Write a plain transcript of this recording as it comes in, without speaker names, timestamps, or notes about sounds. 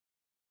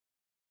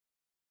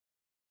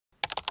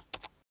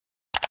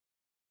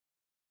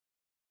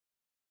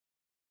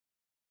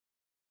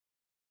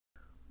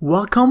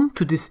Welcome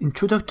to this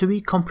introductory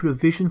computer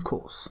vision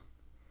course.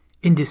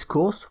 In this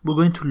course, we're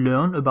going to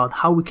learn about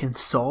how we can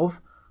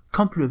solve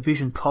computer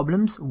vision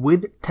problems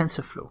with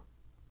TensorFlow.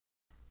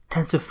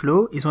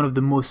 TensorFlow is one of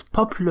the most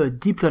popular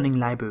deep learning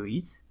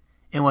libraries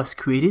and was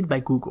created by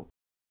Google.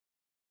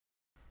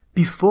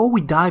 Before we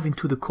dive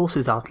into the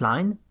course's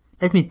outline,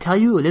 let me tell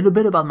you a little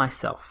bit about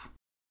myself.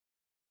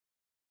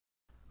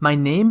 My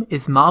name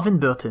is Marvin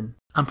Burton.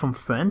 I'm from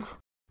France,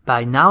 but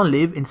I now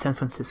live in San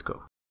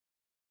Francisco.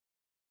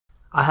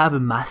 I have a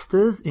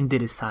master's in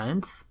data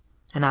science,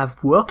 and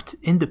I've worked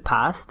in the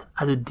past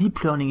as a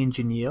deep learning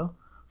engineer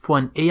for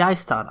an AI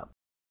startup.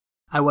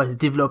 I was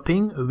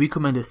developing a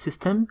recommender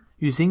system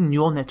using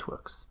neural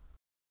networks.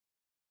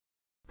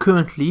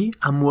 Currently,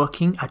 I'm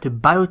working at a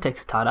biotech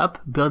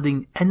startup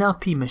building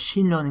NLP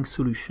machine learning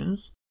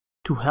solutions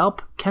to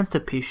help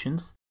cancer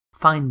patients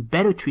find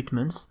better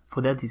treatments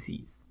for their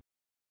disease.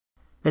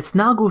 Let's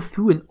now go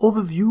through an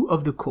overview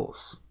of the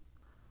course.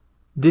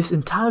 This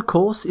entire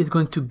course is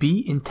going to be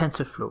in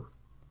TensorFlow,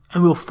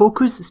 and we'll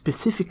focus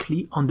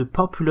specifically on the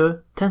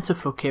popular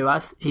TensorFlow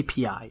Keras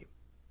API.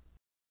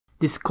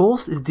 This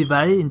course is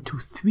divided into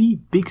three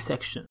big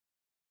sections.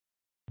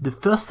 The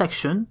first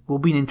section will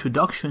be an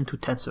introduction to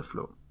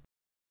TensorFlow.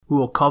 We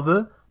will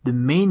cover the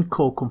main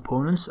core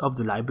components of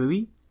the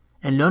library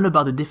and learn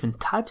about the different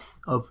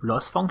types of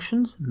loss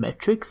functions,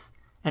 metrics,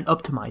 and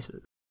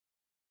optimizers.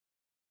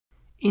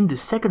 In the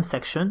second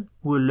section,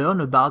 we'll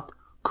learn about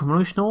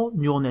convolutional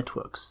neural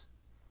networks,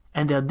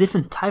 and their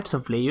different types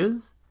of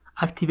layers,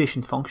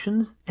 activation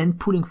functions, and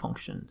pooling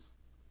functions,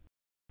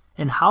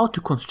 and how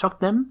to construct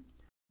them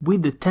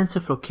with the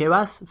TensorFlow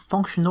Keras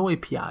functional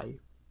API.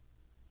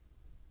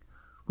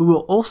 We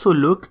will also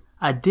look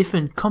at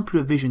different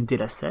computer vision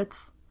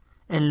datasets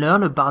and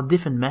learn about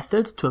different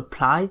methods to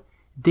apply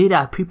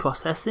data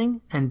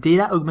preprocessing and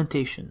data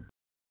augmentation.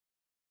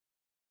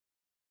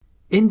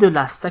 In the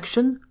last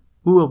section,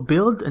 we will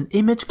build an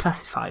image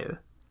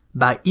classifier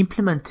by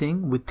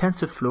implementing with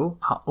TensorFlow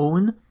our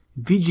own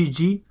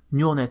VGG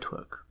neural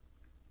network.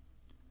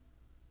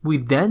 We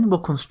then will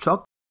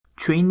construct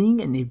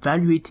training and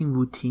evaluating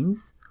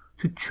routines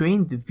to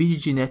train the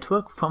VGG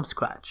network from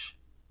scratch.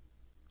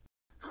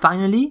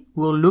 Finally,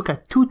 we'll look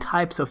at two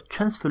types of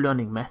transfer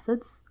learning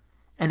methods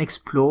and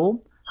explore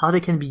how they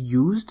can be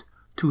used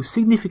to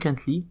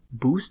significantly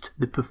boost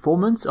the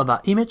performance of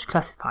our image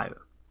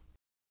classifier.